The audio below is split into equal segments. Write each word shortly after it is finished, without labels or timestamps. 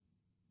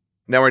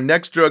Now, our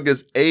next drug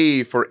is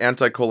A for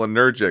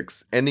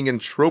anticholinergics, ending in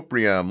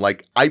tropium,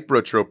 like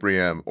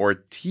ipratropium or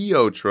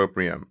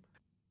tiotropium.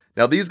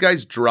 Now, these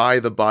guys dry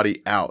the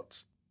body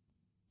out.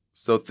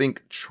 So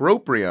think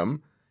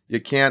tropium, you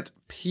can't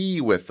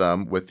pee with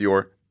them with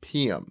your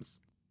PMs.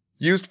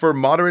 Used for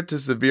moderate to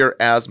severe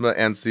asthma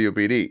and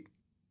COPD.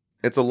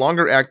 It's a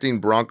longer-acting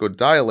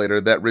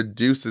bronchodilator that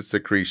reduces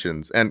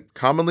secretions and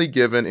commonly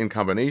given in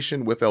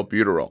combination with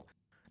albuterol.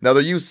 Now,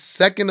 they're used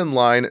second in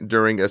line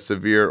during a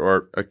severe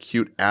or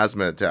acute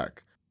asthma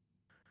attack.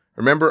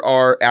 Remember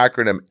our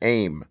acronym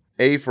AIM.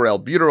 A for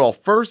albuterol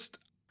first,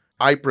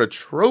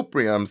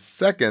 ipratropium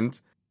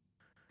second,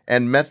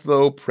 and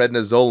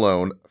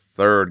methylprednisolone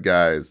third,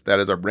 guys. That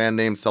is our brand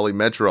name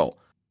Celimetrol.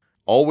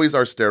 Always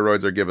our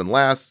steroids are given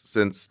last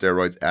since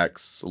steroids act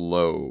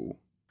slow.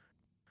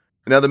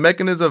 Now, the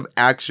mechanism of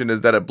action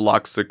is that it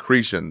blocks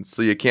secretions,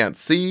 so you can't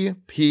see,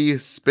 pee,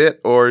 spit,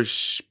 or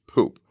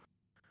poop.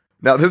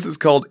 Now, this is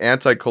called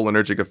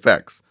anticholinergic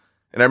effects.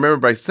 And I remember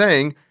by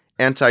saying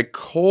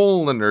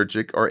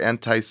anticholinergic or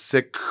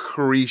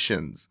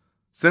anti-secretions,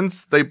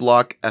 since they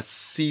block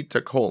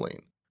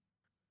acetylcholine.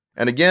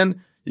 And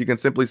again, you can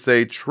simply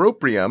say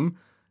tropium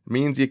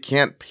means you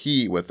can't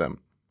pee with them.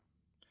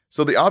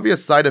 So the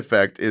obvious side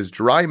effect is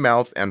dry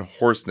mouth and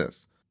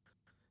hoarseness.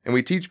 And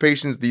we teach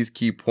patients these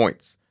key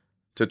points.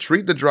 To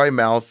treat the dry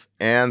mouth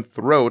and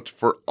throat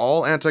for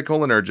all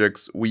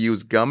anticholinergics, we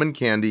use gum and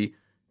candy,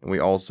 and we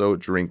also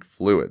drink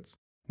fluids.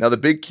 Now, the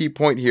big key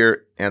point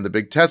here and the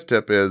big test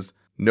tip is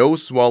no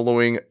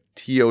swallowing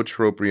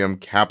tiotropium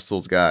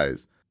capsules,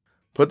 guys.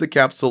 Put the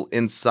capsule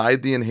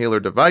inside the inhaler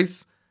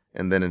device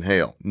and then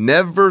inhale.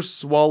 Never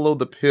swallow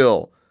the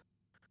pill.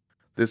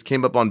 This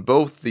came up on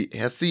both the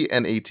HESI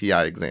and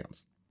ATI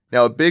exams.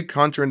 Now, a big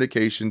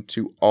contraindication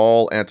to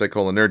all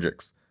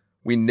anticholinergics.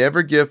 We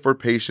never give for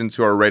patients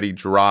who are already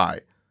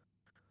dry.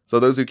 So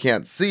those who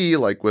can't see,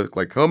 like with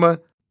glaucoma,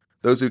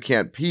 those who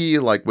can't pee,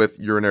 like with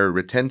urinary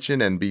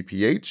retention and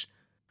BPH,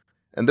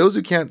 and those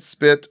who can't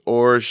spit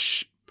or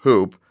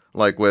poop,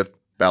 like with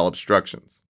bowel obstructions.